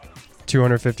say?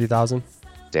 250,000.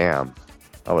 Damn.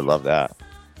 I would love that.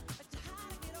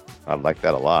 I'd like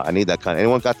that a lot. I need that kind.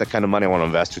 Anyone got that kind of money? I want to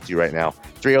invest with you right now.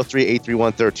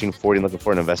 303-831-1340. Looking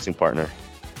for an investing partner.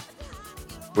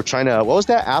 We're trying to. What was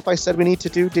that app I said we need to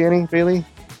do, Danny Bailey,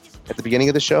 at the beginning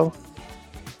of the show?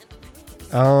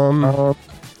 Oh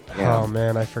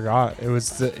man, I forgot. It was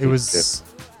the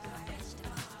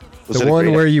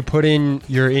one where you put in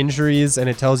your injuries and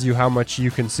it tells you how much you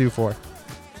can sue for.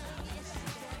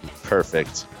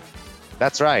 Perfect.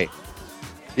 That's right.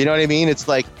 You know what I mean? It's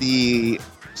like the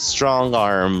strong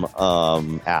arm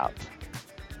app.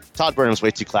 Todd Burnham's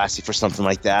way too classy for something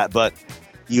like that, but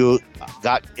you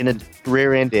got in a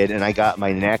rear-ended and I got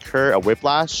my neck hurt, a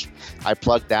whiplash. I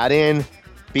plugged that in.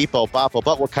 Beepo, bopo,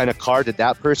 but what kind of car did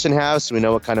that person have so we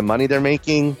know what kind of money they're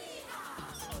making?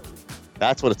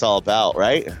 That's what it's all about,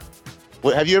 right?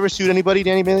 Have you ever sued anybody,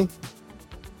 Danny Bailey?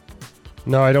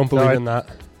 No, I don't believe in that.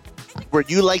 Were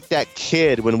you like that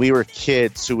kid when we were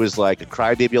kids who was like a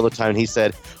crybaby all the time and he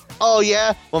said, oh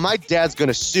yeah, well my dad's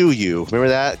gonna sue you. Remember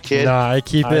that kid? Nah, I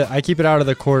keep it out of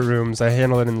the courtrooms. I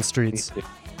handle it in the streets.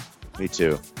 Me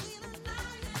too.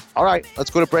 All right, let's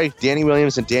go to break. Danny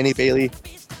Williams and Danny Bailey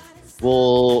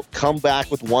will come back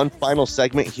with one final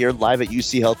segment here live at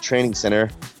UC Health Training Center.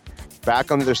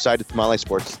 Back on the other side of Tamale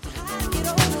Sports.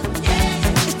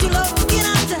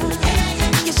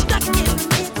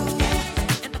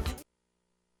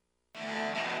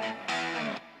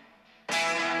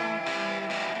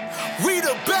 We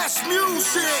the best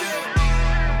music.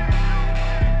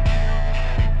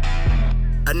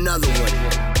 Another one.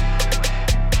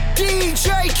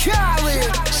 DJ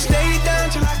Khaled. Stay down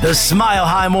till The Smile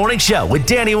High Morning Show with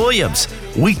Danny Williams.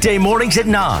 Weekday mornings at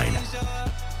 9.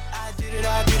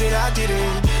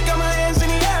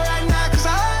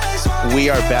 We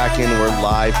are back and we're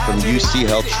live from UC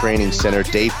Health Training Center,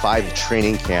 day 5 of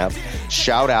training camp.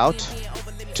 Shout out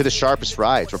to the Sharpest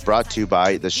Rides. We're brought to you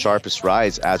by the Sharpest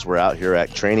Rides as we're out here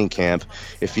at training camp.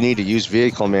 If you need a used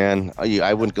vehicle, man,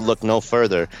 I wouldn't look no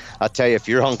further. I'll tell you, if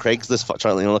you're on Craigslist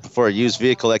looking for a used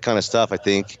vehicle, that kind of stuff, I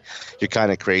think you're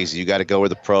kind of crazy. You got to go where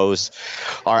the pros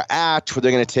are at, where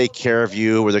they're going to take care of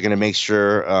you, where they're going to make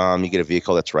sure you get a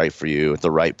vehicle that's right for you at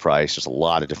the right price. There's a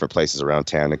lot of different places around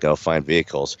town to go find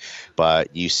vehicles,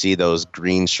 but you see those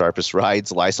green Sharpest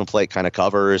Rides license plate kind of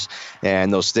covers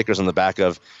and those stickers on the back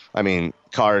of,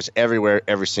 cars everywhere,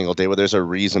 every single day. Well, there's a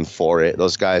reason for it.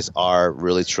 Those guys are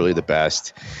really, truly the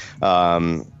best.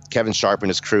 Kevin Sharp and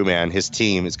his crew, man, his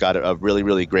team has got a really,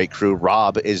 really great crew.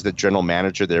 Rob is the general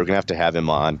manager there. We're going to have him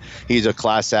on. He's a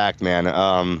class act, man.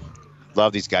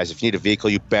 Love these guys. If you need a vehicle,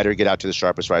 you better get out to the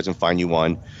Sharpest Rides and find you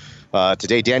one.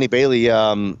 Today, Danny Bailey,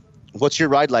 what's your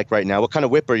ride like right now? What kind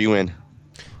of whip are you in?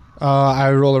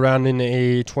 I roll around in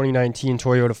a 2019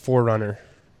 Toyota 4Runner.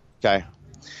 Okay.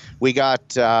 We got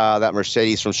that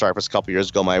Mercedes from Sharpest a couple years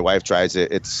ago. My wife drives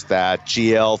it. It's that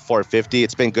GL 450.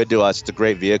 It's been good to us. It's a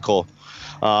great vehicle.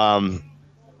 I'm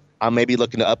maybe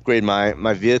looking to upgrade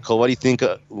my vehicle. What do you think?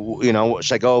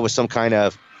 Should I go with some kind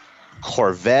of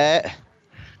Corvette?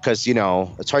 Because,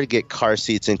 it's hard to get car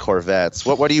seats in Corvettes.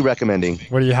 What are you recommending?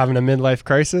 What, are you having a midlife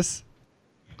crisis?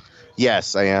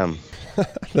 Yes, I am.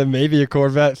 Then maybe a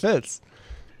Corvette fits.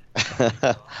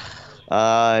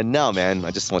 No, man.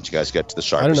 I just want you guys to get to the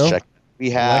Sharpest. I don't know. Check. We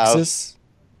have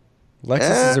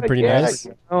Lexuses are pretty nice.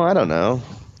 Oh, I don't know.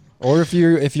 Or if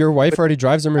your wife already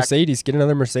drives a Mercedes, get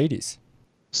another Mercedes.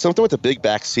 Something with a big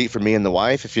back seat for me and the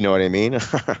wife, if you know what I mean.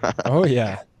 Oh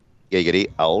yeah.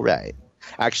 Giggity. All right.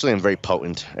 Actually, I'm very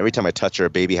potent. Every time I touch her, a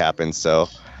baby happens. So,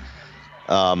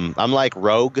 I'm like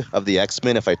Rogue of the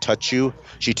X-Men. If I touch you,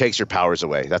 she takes your powers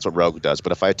away. That's what Rogue does.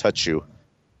 But if I touch you,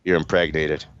 you're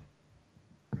impregnated.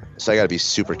 So I got to be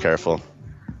super careful.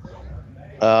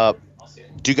 Do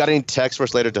you got any texts for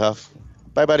us later, Duff?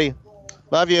 Bye, buddy.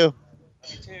 Love you.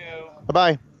 You too.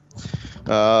 Bye-bye.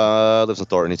 Lives in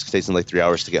Thornton. He stays in like 3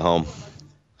 hours to get home.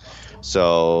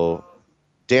 So,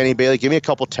 Danny Bailey, give me a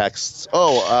couple texts.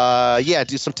 Yeah,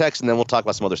 do some texts, and then we'll talk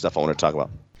about some other stuff I want to talk about.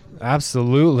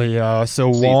 Absolutely. So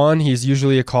Juan, he's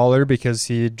usually a caller because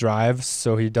he drives,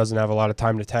 so he doesn't have a lot of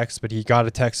time to text, but he got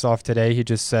a text off today. He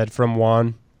just said, from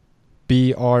Juan,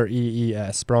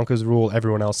 BREES. Broncos rule,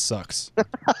 everyone else sucks.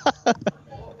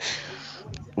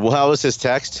 Well, how was his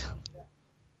text?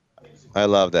 I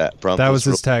love that. Broncos that was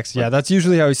his text. Yeah, that's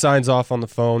usually how he signs off on the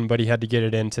phone, but he had to get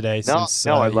it in today since he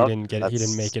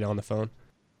didn't make it on the phone.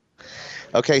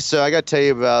 Okay, so I got to tell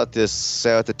you about this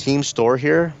at the team store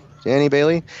here, Danny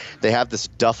Bailey. They have this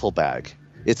duffel bag.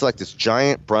 It's like this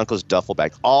giant Broncos duffel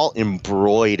bag, all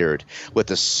embroidered with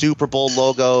the Super Bowl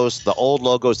logos, the old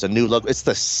logos, the new logo. It's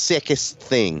the sickest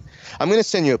thing. I'm going to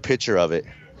send you a picture of it.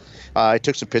 I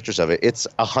took some pictures of it. It's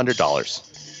 $100.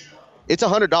 It's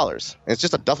 $100. It's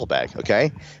just a duffel bag,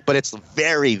 okay? But it's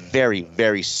very, very,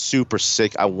 very super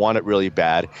sick. I want it really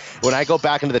bad. When I go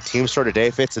back into the team store today,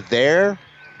 if it's there,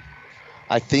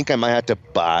 I think I might have to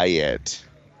buy it.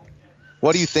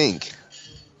 What do you think?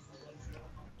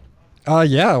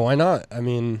 Yeah, why not? I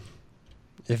mean,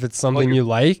 if it's something you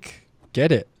like,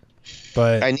 get it.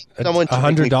 But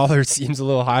 $100 seems a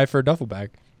little high for a duffel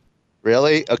bag.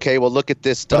 Really? Okay, well, look at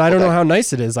this. But I don't know how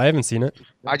nice it is. I haven't seen it.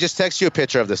 I just text you a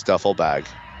picture of this duffel bag.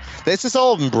 This is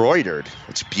all embroidered.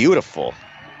 It's beautiful.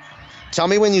 Tell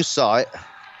me when you saw it,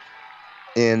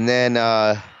 and then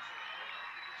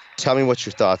tell me what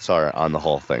your thoughts are on the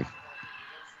whole thing.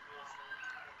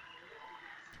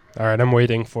 All right, I'm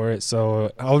waiting for it,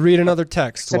 so I'll read another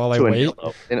text while I wait.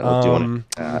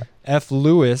 F.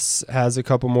 Lewis has a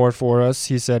couple more for us.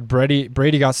 He said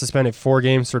Brady got suspended 4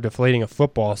 games for deflating a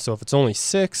football, so if it's only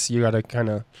 6, you got to kind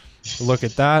of look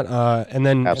at that. And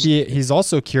then he's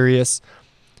also curious,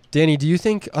 Danny, do you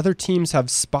think other teams have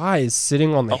spies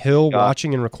sitting on the hill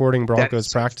watching and recording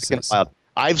Broncos practices?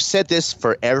 I've said this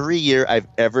for every year I've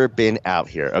ever been out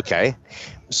here, okay?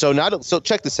 So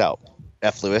check this out,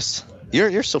 F. Lewis.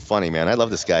 You're so funny, man. I love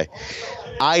this guy.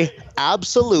 I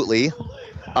absolutely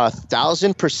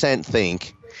 1,000%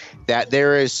 think that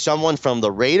there is someone from the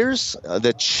Raiders,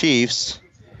 the Chiefs,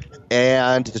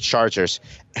 and the Chargers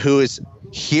who is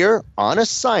here on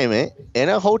assignment in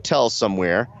a hotel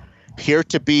somewhere, here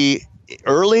to be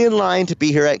early in line to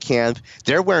be here at camp.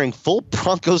 They're wearing full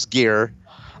Broncos gear,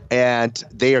 and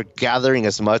they are gathering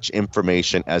as much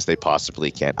information as they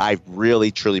possibly can. I really,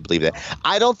 truly believe that.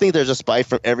 I don't think there's a spy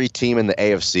from every team in the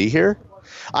AFC here.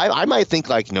 I might think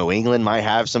like New England might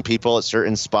have some people at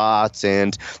certain spots,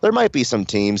 and there might be some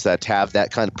teams that have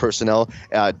that kind of personnel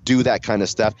do that kind of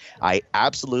stuff. I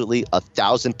absolutely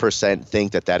 1,000%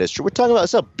 think that is true. We're talking about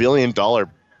it's $1 billion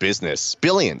business,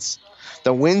 billions.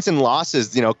 The wins and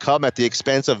losses, come at the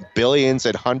expense of billions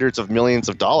and hundreds of millions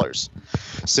of dollars.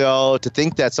 So to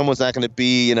think that someone's not going to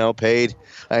be, paid,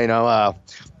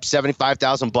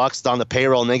 $75,000 on the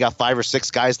payroll, and they got 5 or 6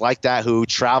 guys like that who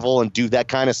travel and do that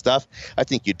kind of stuff, I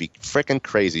think you'd be freaking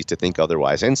crazy to think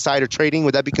otherwise. Insider trading,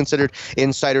 would that be considered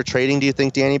insider trading, do you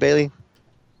think, Danny Bailey?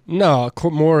 No,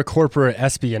 more corporate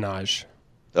espionage.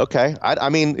 Okay. I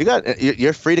mean,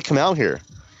 you're free to come out here.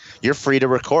 You're free to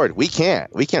record. We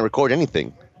can't record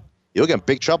anything. You'll get in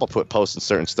big trouble posting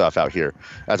certain stuff out here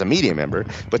as a media member.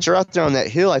 But you're out there on that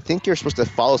hill. I think you're supposed to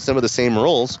follow some of the same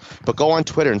rules. But go on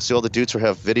Twitter and see all the dudes who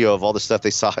have video of all the stuff they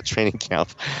saw at training camp.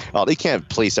 They can't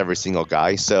police every single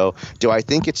guy. So do I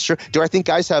think it's true? Do I think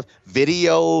guys have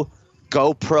video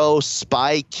GoPro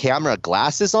spy camera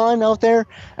glasses on out there?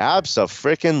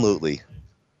 Abso-freaking-lutely.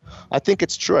 I think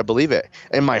it's true. I believe it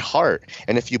in my heart.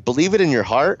 And if you believe it in your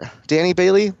heart, Danny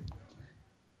Bailey,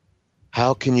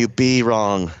 how can you be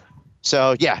wrong?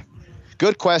 So, yeah,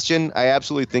 good question. I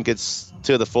absolutely think it's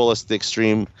to the fullest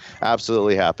extreme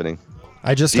absolutely happening.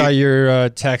 I just got your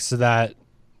text of that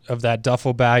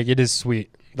duffel bag. It is sweet.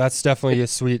 That's definitely a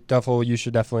sweet duffel. You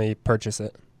should definitely purchase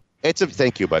it.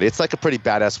 Thank you, buddy. It's like a pretty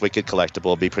badass Wicked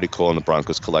collectible. It'd be pretty cool in the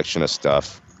Broncos collection of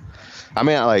stuff. I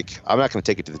mean, I'm not going to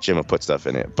take it to the gym and put stuff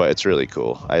in it, but it's really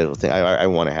cool. I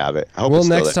want to have it. Well,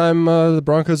 next time the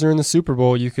Broncos are in the Super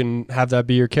Bowl, you can have that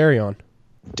be your carry-on.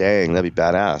 Dang, that'd be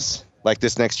badass. Like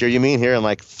this next year, you mean, here in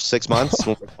like 6 months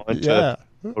when we're going to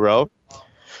Row?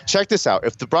 Check this out.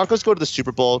 If the Broncos go to the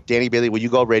Super Bowl, Danny Bailey, will you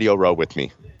go Radio Row with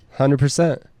me?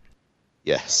 100%.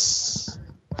 Yes.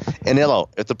 And hello,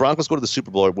 if the Broncos go to the Super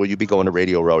Bowl, will you be going to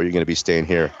Radio Row, or are you going to be staying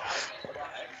here?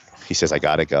 He says, I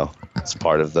got to go. It's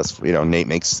part of this, Nate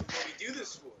makes.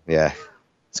 Yeah,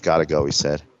 it's got to go, he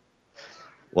said.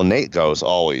 Well, Nate goes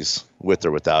always, with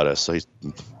or without us, so it's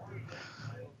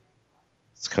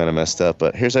kind of messed up.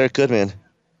 But here's Eric Goodman,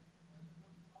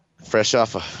 fresh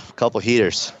off a couple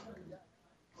heaters.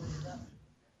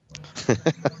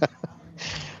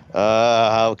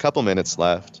 A couple minutes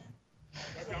left.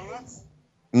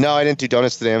 No, I didn't do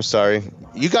donuts today. I'm sorry.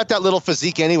 You got that little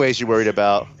physique anyways you're worried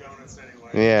about.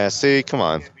 Yeah, see, come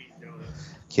on.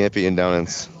 Can't be in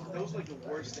donuts.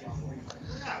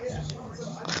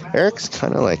 Eric's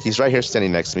kind of like, he's right here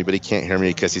standing next to me, but he can't hear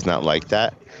me because he's not like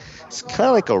that. It's kind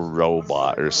of like a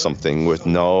robot or something with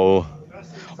no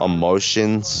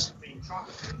emotions.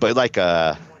 but like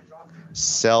a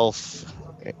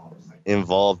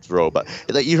self-involved robot.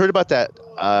 Like, you heard about that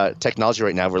technology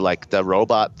right now where like the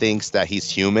robot thinks that he's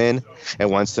human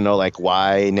and wants to know like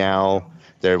why now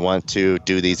they want to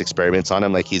do these experiments on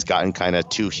him. Like he's gotten kind of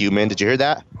too human. Did you hear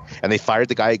that? And they fired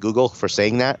the guy at Google for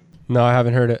saying that. No, I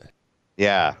haven't heard it.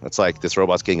 Yeah, it's like this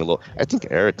robot's getting a little... I think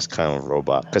Eric's kind of a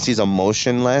robot because he's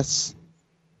emotionless.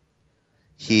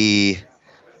 He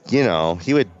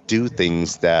would do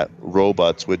things that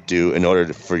robots would do in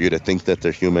order for you to think that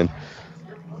they're human.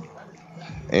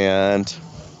 And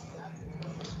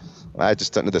I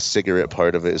just don't know, the cigarette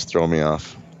part of it is throwing me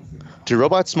off. Do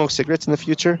robots smoke cigarettes in the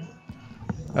future?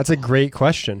 That's a great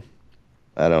question.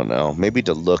 I don't know. Maybe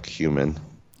to look human.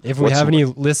 If we have any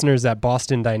listeners at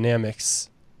Boston Dynamics,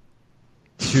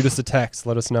 shoot us a text.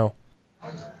 Let us know.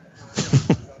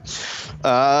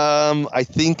 I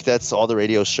think that's all the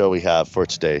radio show we have for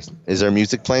today. Is there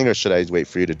music playing, or should I wait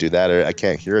for you to do that? Or I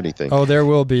can't hear anything. Oh, there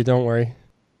will be. Don't worry.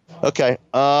 Okay.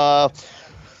 I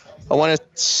want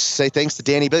to say thanks to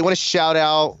Danny, but I want to shout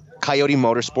out Coyote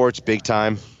Motorsports big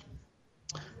time.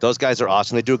 Those guys are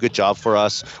awesome. They do a good job for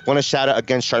us. Want to shout out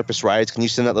again Sharpest Rides. Can you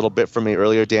send that little bit from me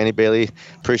earlier, Danny Bailey?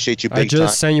 Appreciate you big time. I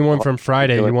just sent you one from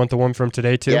Friday. You want the one from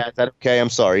today too? Yeah, is that okay? I'm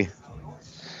sorry.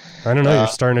 I don't know. You're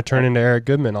starting to turn into Eric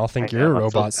Goodman. I'll think you're a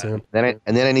robot soon. And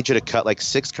then I need you to cut like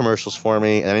 6 commercials for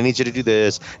me, and I need you to do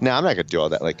this. No, I'm not going to do all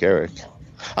that like Eric.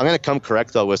 I'm going to come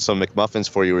correct, though, with some McMuffins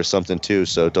for you or something, too.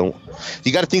 So don't...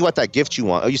 You got to think about that gift you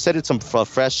want. Oh, you said it's some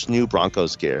fresh new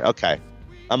Broncos gear. Okay.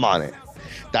 I'm on it.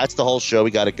 That's the whole show. We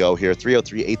got to go here.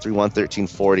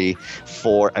 303-831-1340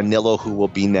 for Anillo, who will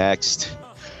be next.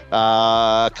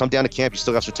 Come down to camp. You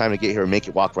still got some time to get here and make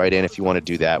it walk right in if you want to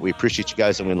do that. We appreciate you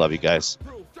guys, and we love you guys.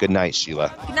 Good night,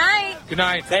 Sheila. Good night. Good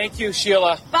night. Thank you,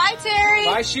 Sheila. Bye, Terry.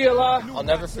 Bye, Sheila. I'll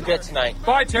never forget tonight.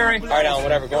 Bye, Terry. All right, Alan,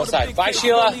 whatever. Go inside. Bye,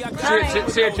 Sheila. See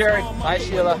you, Terry. Bye,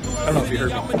 Sheila. I don't know if you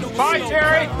heard me. Bye,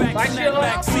 Terry. Bye,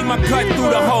 Sheila. See my cut through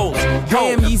the holes.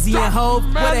 Damn, Easy and Hove.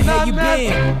 Where the hell you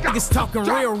been? Niggas talking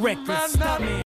real reckless.